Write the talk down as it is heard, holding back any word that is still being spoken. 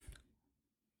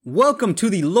Welcome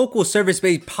to the Local Service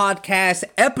Based Podcast,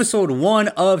 episode 1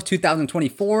 of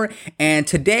 2024. And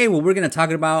today what we're going to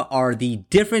talk about are the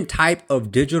different type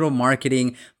of digital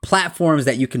marketing platforms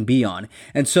that you can be on.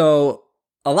 And so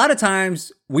a lot of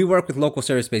times we work with local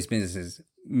service based businesses,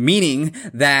 meaning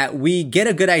that we get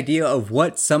a good idea of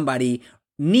what somebody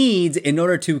needs in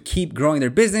order to keep growing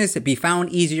their business, be found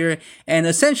easier, and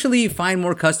essentially find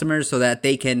more customers so that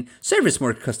they can service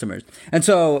more customers. And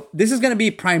so this is going to be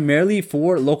primarily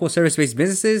for local service-based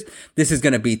businesses. This is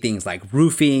going to be things like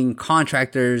roofing,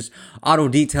 contractors, auto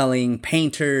detailing,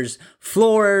 painters,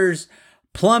 floors,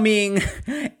 plumbing,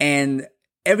 and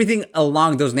everything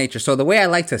along those nature. So the way I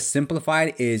like to simplify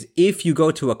it is if you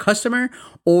go to a customer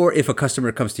or if a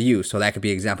customer comes to you. So that could be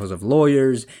examples of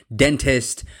lawyers,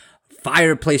 dentists,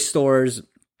 fireplace stores.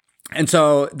 And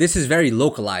so this is very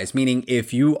localized, meaning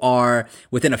if you are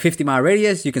within a 50-mile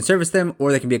radius, you can service them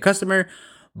or they can be a customer.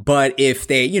 But if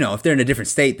if they're in a different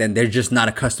state, then they're just not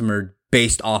a customer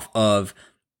based off of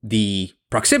the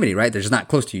proximity, right? They're just not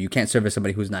close to you. You can't service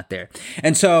somebody who's not there.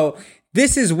 And so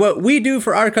this is what we do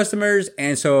for our customers.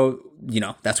 And so,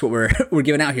 that's what we're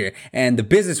giving out here. And the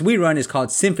business we run is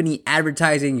called Symphony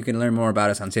Advertising. You can learn more about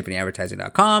us on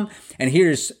symphonyadvertising.com. And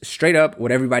here's straight up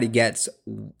what everybody gets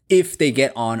if they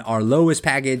get on our lowest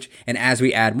package. And as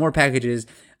we add more packages,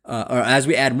 or as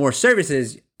we add more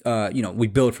services, we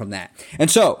build from that. And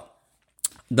so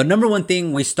the number one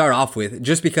thing we start off with,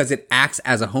 just because it acts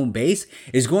as a home base,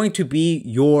 is going to be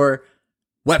your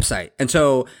website. And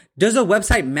so does a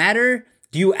website matter?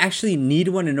 Do you actually need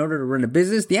one in order to run a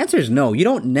business? The answer is no. You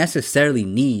don't necessarily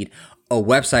need a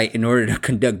website in order to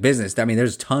conduct business. I mean,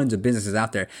 there's tons of businesses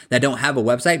out there that don't have a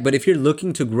website, but if you're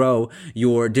looking to grow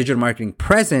your digital marketing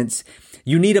presence,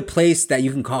 you need a place that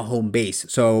you can call home base.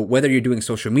 So whether you're doing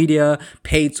social media,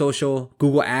 paid social,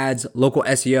 Google Ads, local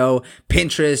SEO,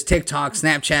 Pinterest, TikTok,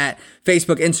 Snapchat,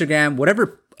 Facebook, Instagram,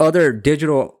 whatever other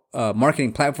digital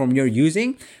marketing platform you're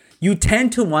using, you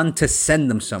tend to want to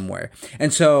send them somewhere.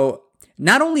 And so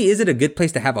not only is it a good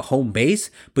place to have a home base,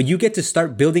 but you get to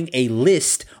start building a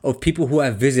list of people who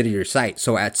have visited your site.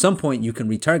 So at some point you can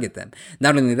retarget them.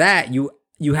 Not only that,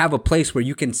 you have a place where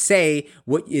you can say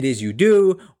what it is you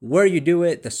do, where you do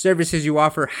it, the services you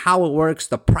offer, how it works,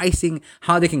 the pricing,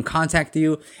 how they can contact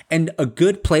you, and a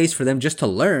good place for them just to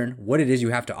learn what it is you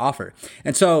have to offer.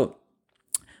 And so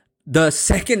the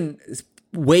second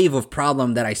wave of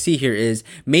problem that I see here is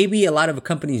maybe a lot of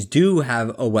companies do have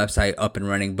a website up and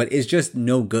running, but it's just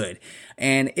no good.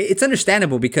 And it's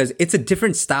understandable because it's a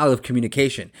different style of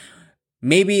communication.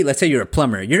 Maybe, let's say you're a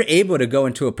plumber, you're able to go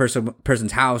into a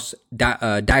person's house,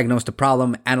 diagnose the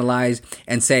problem, analyze,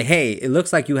 and say, hey, it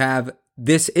looks like you have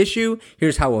this issue.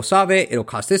 Here's how we'll solve it. It'll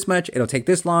cost this much. It'll take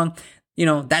this long.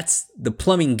 That's the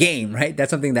plumbing game, right? That's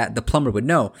something that the plumber would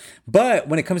know. But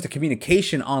when it comes to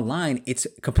communication online, it's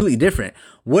completely different.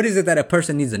 What is it that a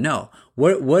person needs to know?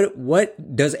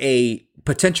 What does a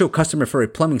potential customer for a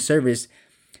plumbing service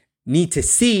need to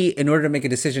see in order to make a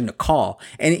decision to call?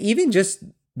 And even just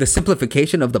the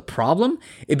simplification of the problem,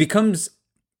 it becomes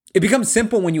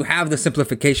simple when you have the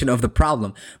simplification of the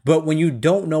problem. But when you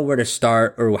don't know where to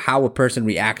start or how a person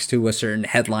reacts to a certain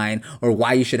headline or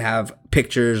why you should have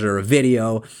pictures or a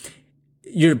video,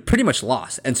 you're pretty much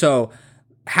lost. And so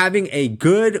having a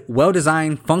good,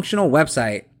 well-designed, functional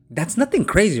website, that's nothing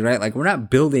crazy, right? Like, we're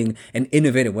not building an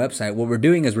innovative website. What we're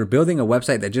doing is we're building a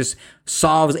website that just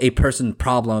solves a person's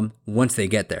problem once they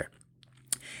get there.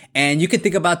 And you can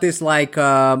think about this like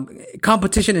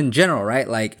competition in general, right?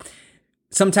 Like,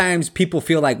 sometimes people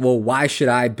feel like, well, why should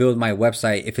I build my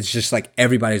website if it's just like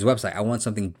everybody's website? I want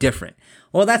something different.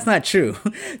 Well, that's not true.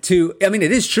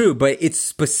 It is true, but it's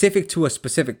specific to a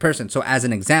specific person. So as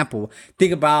an example,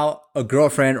 think about a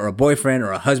girlfriend or a boyfriend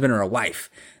or a husband or a wife.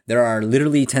 There are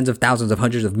literally tens of thousands of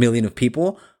hundreds of millions of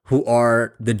people who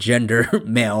are the gender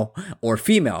male or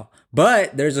female.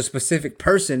 But there's a specific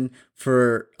person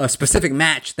for a specific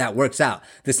match that works out.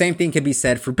 The same thing could be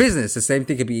said for business. The same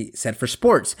thing could be said for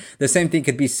sports. The same thing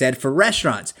could be said for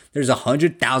restaurants. There's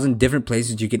 100,000 different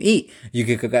places you can eat. You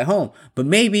can cook at home. But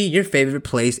maybe your favorite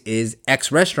place is X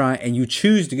restaurant and you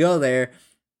choose to go there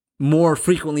more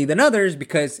frequently than others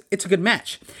because it's a good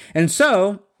match. And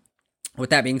so, with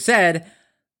that being said,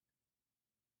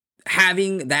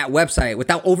 having that website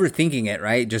without overthinking it,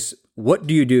 right? Just what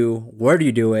do you do? Where do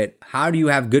you do it? How do you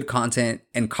have good content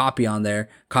and copy on there?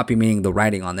 Copy meaning the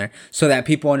writing on there so that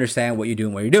people understand what you do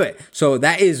and where you do it. So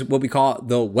that is what we call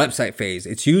the website phase.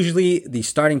 It's usually the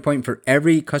starting point for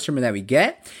every customer that we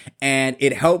get, and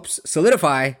it helps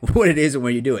solidify what it is and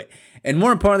where you do it. And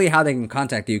more importantly, how they can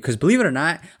contact you. Because believe it or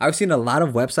not, I've seen a lot of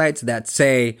websites that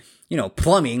say,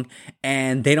 plumbing,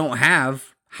 and they don't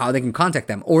have how they can contact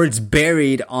them, or it's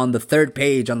buried on the third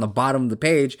page on the bottom of the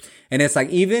page. And it's like,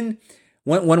 even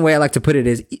one way I like to put it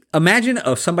is, imagine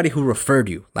of somebody who referred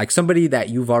you, like somebody that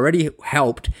you've already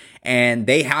helped, and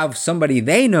they have somebody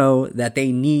they know that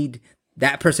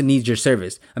that person needs your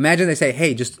service. Imagine they say,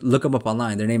 hey, just look them up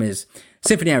online. Their name is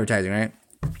Symphony Advertising, right?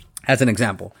 As an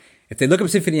example. If they look up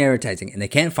Symphony Advertising and they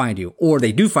can't find you, or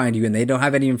they do find you and they don't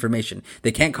have any information,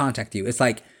 they can't contact you. It's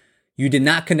like, you did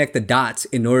not connect the dots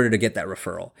in order to get that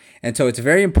referral. And so it's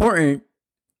very important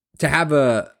to have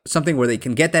something where they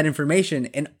can get that information.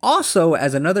 And also,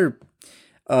 as another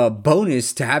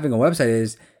bonus to having a website,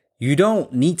 is you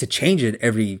don't need to change it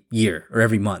every year or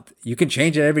every month. You can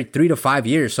change it every 3 to 5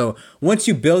 years. So once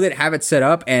you build it, have it set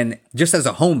up, and just as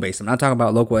a home base, I'm not talking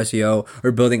about local SEO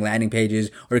or building landing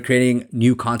pages or creating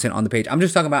new content on the page. I'm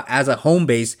just talking about as a home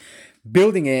base,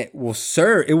 building it will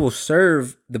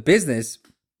serve the business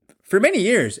for many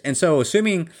years. And so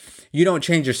assuming you don't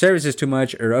change your services too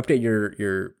much or update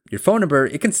your phone number,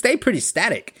 it can stay pretty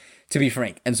static, to be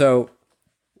frank. And so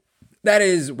that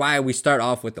is why we start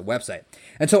off with the website.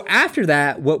 And so after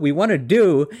that, what we want to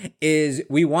do is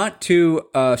we want to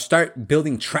start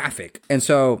building traffic. And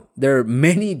so there are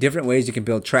many different ways you can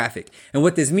build traffic. And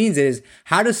what this means is,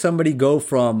 how does somebody go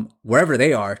from wherever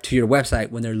they are to your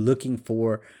website when they're looking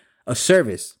for a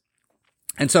service?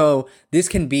 And so this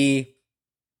can be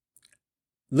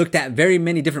looked at very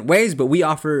many different ways, but we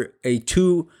offer a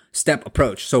 2-step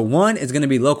approach. So one is going to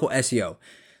be local SEO.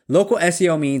 Local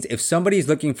SEO means if somebody's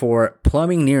looking for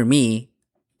plumbing near me,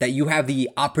 that you have the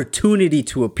opportunity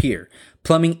to appear.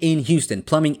 Plumbing in Houston,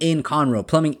 plumbing in Conroe,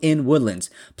 plumbing in Woodlands,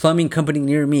 plumbing company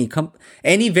near me.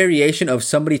 Any variation of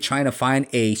somebody trying to find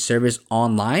a service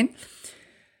online,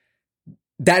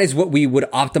 that is what we would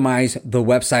optimize the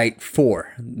website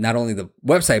for. Not only the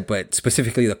website, but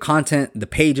specifically the content, the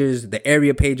pages, the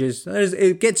area pages.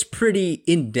 It gets pretty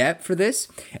in-depth for this.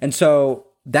 And so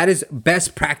that is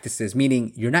best practices,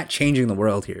 meaning you're not changing the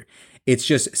world here. It's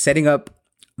just setting up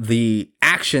the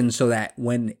action so that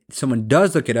when someone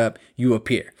does look it up, you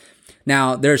appear.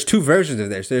 Now, there's 2 versions of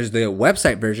this. There's the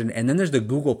website version, and then there's the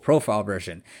Google profile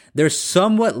version. They're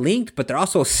somewhat linked, but they're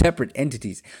also separate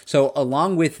entities. So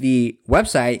along with the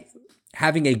website,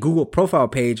 having a Google profile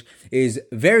page is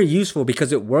very useful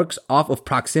because it works off of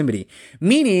proximity,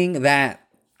 meaning that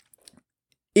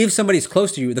if somebody's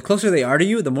close to you, the closer they are to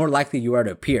you, the more likely you are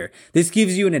to appear. This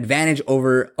gives you an advantage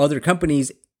over other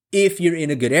companies if you're in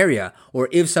a good area, or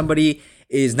if somebody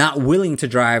is not willing to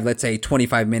drive, let's say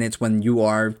 25 minutes when you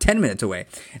are 10 minutes away.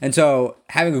 And so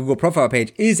having a Google profile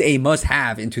page is a must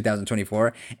have in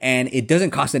 2024, and it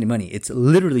doesn't cost any money. It's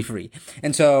literally free.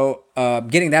 And so,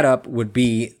 getting that up would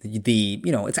be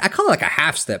I call it like a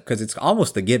half step, because it's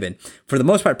almost a given. For the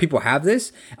most part, people have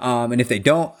this. And if they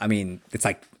don't, it's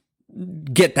like,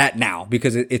 get that now,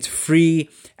 because it's free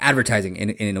advertising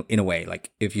in a way.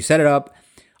 Like if you set it up,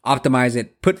 optimize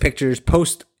it, put pictures,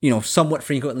 post, somewhat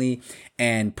frequently,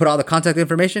 and put all the contact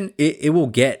information, it will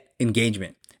get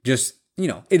engagement. Just,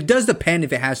 it does depend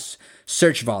if it has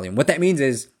search volume. What that means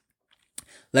is,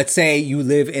 let's say you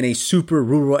live in a super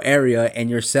rural area and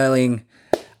you're selling,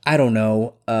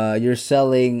 you're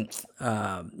selling,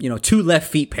 2 left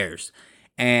feet pairs.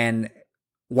 And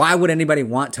why would anybody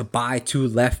want to buy 2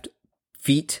 left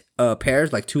feet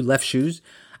pairs, like 2 left shoes?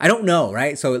 I don't know,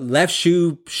 right? So left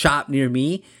shoe shop near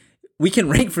me, we can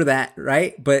rank for that,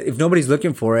 right? But if nobody's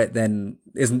looking for it, then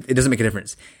it doesn't make a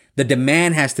difference. The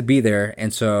demand has to be there.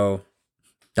 And so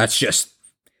that's just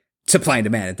supply and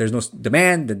demand. If there's no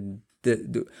demand,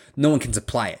 then no one can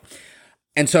supply it.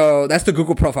 And so that's the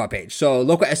Google profile page. So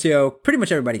local SEO, pretty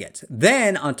much everybody gets.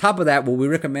 Then on top of that, what we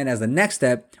recommend as the next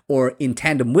step, or in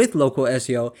tandem with local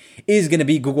SEO, is going to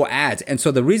be Google Ads. And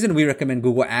so the reason we recommend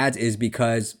Google Ads is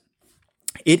because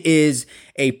it is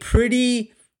a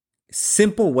pretty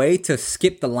simple way to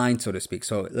skip the line, so to speak.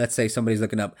 So let's say somebody's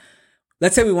looking up,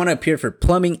 let's say we want to appear for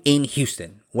plumbing in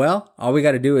Houston. Well, all we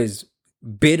got to do is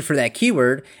bid for that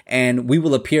keyword, and we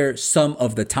will appear some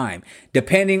of the time,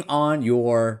 depending on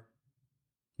your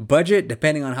budget,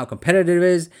 depending on how competitive it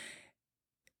is.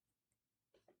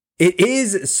 It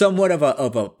is somewhat of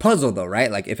a puzzle though,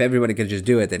 right? Like if everybody could just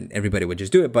do it, then everybody would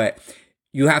just do it. But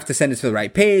you have to send it to the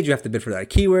right page. You have to bid for the right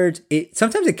keywords.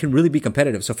 Sometimes it can really be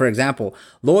competitive. So for example,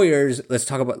 lawyers, let's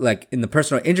talk about like in the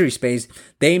personal injury space,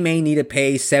 they may need to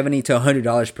pay $70 to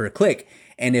 $100 per click.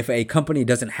 And if a company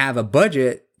doesn't have a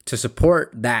budget to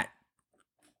support that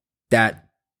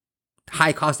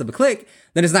high cost of a click,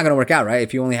 then it's not going to work out, right?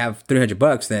 If you only have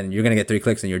 $300, then you're going to get 3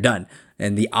 clicks and you're done.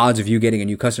 And the odds of you getting a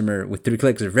new customer with 3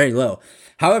 clicks are very low.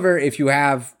 However, if you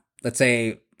have, let's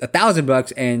say,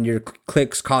 $1,000 and your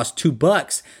clicks cost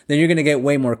 $2, then you're going to get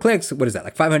way more clicks. What is that?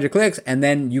 Like 500 clicks. And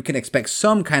then you can expect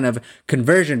some kind of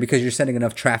conversion because you're sending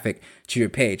enough traffic to your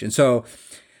page. And so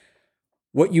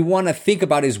what you want to think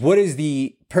about is, what is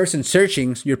the person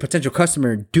searching, your potential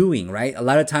customer, doing, right? A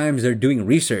lot of times they're doing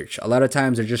research. A lot of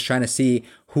times they're just trying to see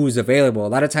who's available. A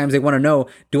lot of times they want to know,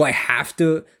 do I have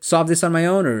to solve this on my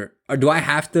own, or do I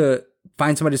have to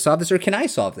find somebody to solve this, or can I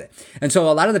solve it? And so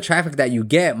a lot of the traffic that you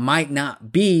get might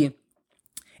not be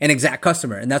an exact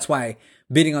customer. And that's why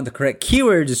bidding on the correct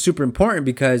keywords is super important,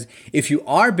 because if you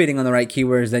are bidding on the right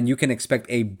keywords, then you can expect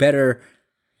a better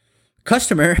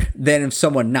customer than if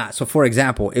someone not. So for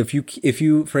example, if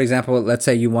you, for example, let's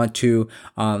say you want to,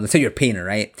 let's say you're a painter,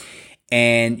 right?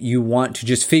 And you want to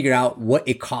just figure out what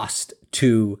it costs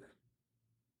to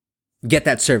get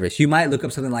that service. You might look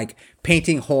up something like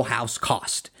painting whole house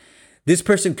cost. This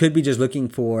person could be just looking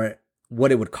for what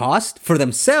it would cost for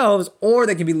themselves, or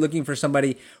they can be looking for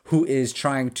somebody who is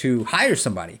trying to hire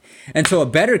somebody. And so a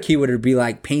better keyword would be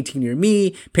like painting near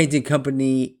me, painting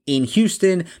company in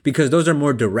Houston, because those are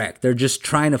more direct. They're just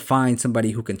trying to find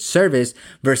somebody who can service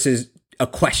versus a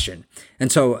question. And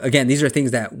so again, these are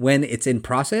things that when it's in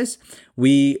process,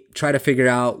 we try to figure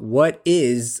out what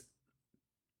is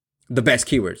the best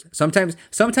keywords. Sometimes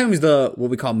the what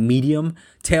we call medium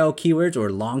tail keywords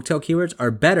or long tail keywords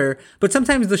are better, but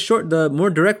sometimes the more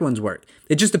direct ones work.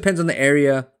 It just depends on the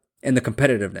area and the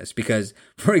competitiveness. Because,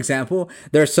 for example,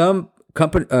 there are some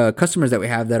customers that we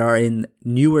have that are in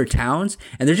newer towns,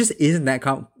 and there just isn't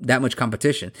that much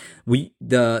competition.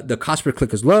 The cost per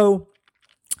click is low,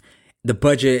 the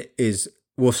budget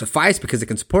will suffice because it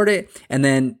can support it. And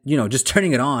then, just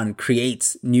turning it on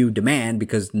creates new demand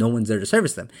because no one's there to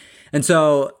service them. And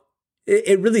so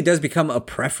it really does become a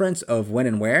preference of when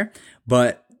and where.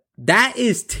 But that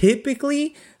is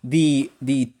typically the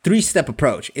 3-step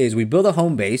approach. Is we build a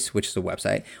home base, which is a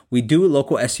website. We do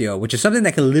local SEO, which is something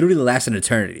that can literally last an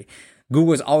eternity.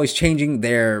 Google is always changing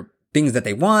their things that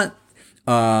they want.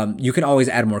 You can always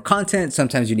add more content.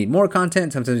 Sometimes you need more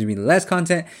content. Sometimes you need less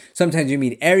content. Sometimes you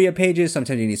need area pages.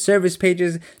 Sometimes you need service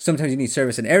pages. Sometimes you need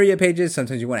service and area pages.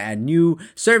 Sometimes you want to add new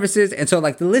services. And so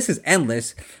like the list is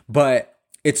endless, but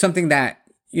it's something that,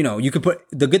 you could put.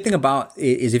 The good thing about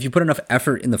it is if you put enough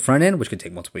effort in the front end, which could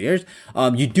take multiple years,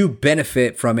 you do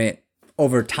benefit from it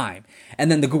over time.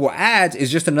 And then the Google Ads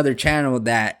is just another channel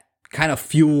that kind of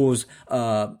fuels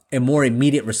a more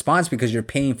immediate response because you're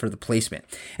paying for the placement.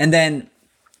 And then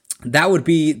that would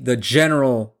be the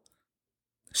general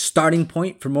starting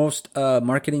point for most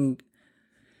marketing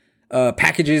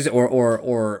packages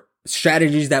or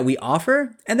strategies that we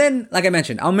offer. And then, like I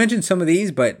mentioned, I'll mention some of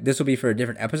these, but this will be for a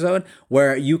different episode,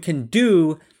 where you can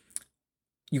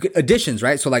additions,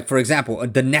 right? So like, for example,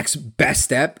 the next best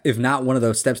step, if not one of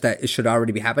those steps that it should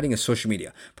already be happening, is social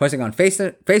media. Posting on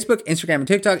Facebook, Instagram, and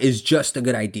TikTok is just a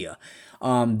good idea.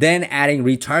 Then adding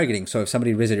retargeting. So if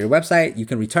somebody visited your website, you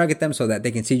can retarget them so that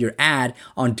they can see your ad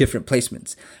on different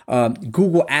placements.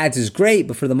 Google Ads is great,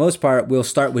 but for the most part, we'll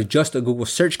start with just a Google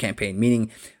search campaign, meaning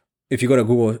if you go to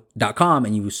google.com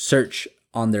and you search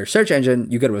on their search engine,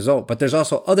 you get a result. But there's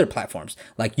also other platforms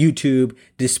like YouTube,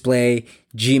 Display,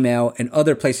 Gmail, and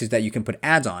other places that you can put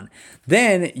ads on.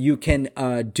 Then you can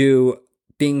do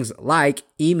things like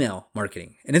email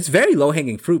marketing. And it's very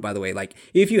low-hanging fruit, by the way. Like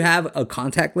if you have a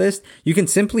contact list, you can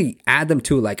simply add them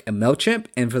to like a MailChimp.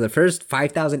 And for the first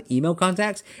 5,000 email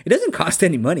contacts, it doesn't cost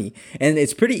any money. And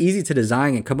it's pretty easy to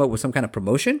design and come up with some kind of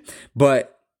promotion.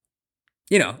 But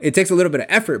it takes a little bit of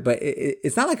effort, but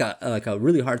it's not like a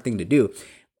really hard thing to do.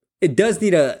 It does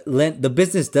need the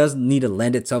business does need to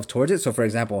lend itself towards it. So for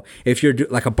example, if you're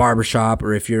like a barbershop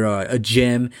or if you're a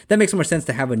gym, that makes more sense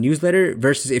to have a newsletter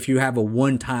versus if you have a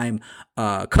one-time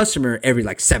customer every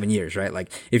like 7 years, right? Like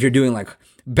if you're doing like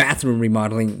bathroom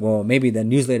remodeling, well, maybe the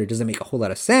newsletter doesn't make a whole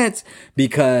lot of sense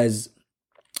because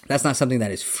that's not something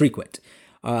that is frequent.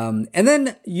 And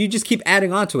then you just keep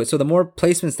adding on to it. So the more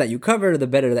placements that you cover, the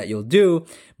better that you'll do,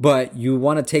 but you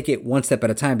want to take it one step at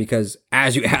a time because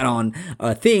as you add on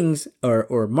things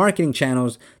or marketing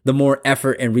channels, the more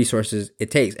effort and resources it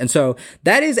takes. And so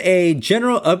that is a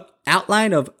general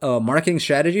outline of a marketing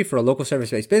strategy for a local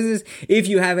service-based business. If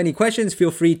you have any questions,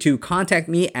 feel free to contact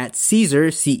me at Cesar,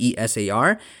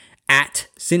 CESAR, at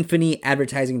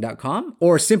symphonyadvertising.com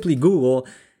or simply Google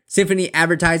Symphony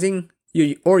Advertising.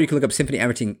 Or you can look up Symphony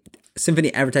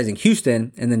Advertising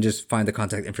Houston and then just find the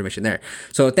contact information there.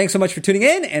 So thanks so much for tuning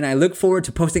in, and I look forward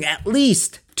to posting at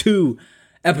least 2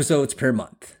 episodes per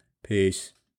month. Peace.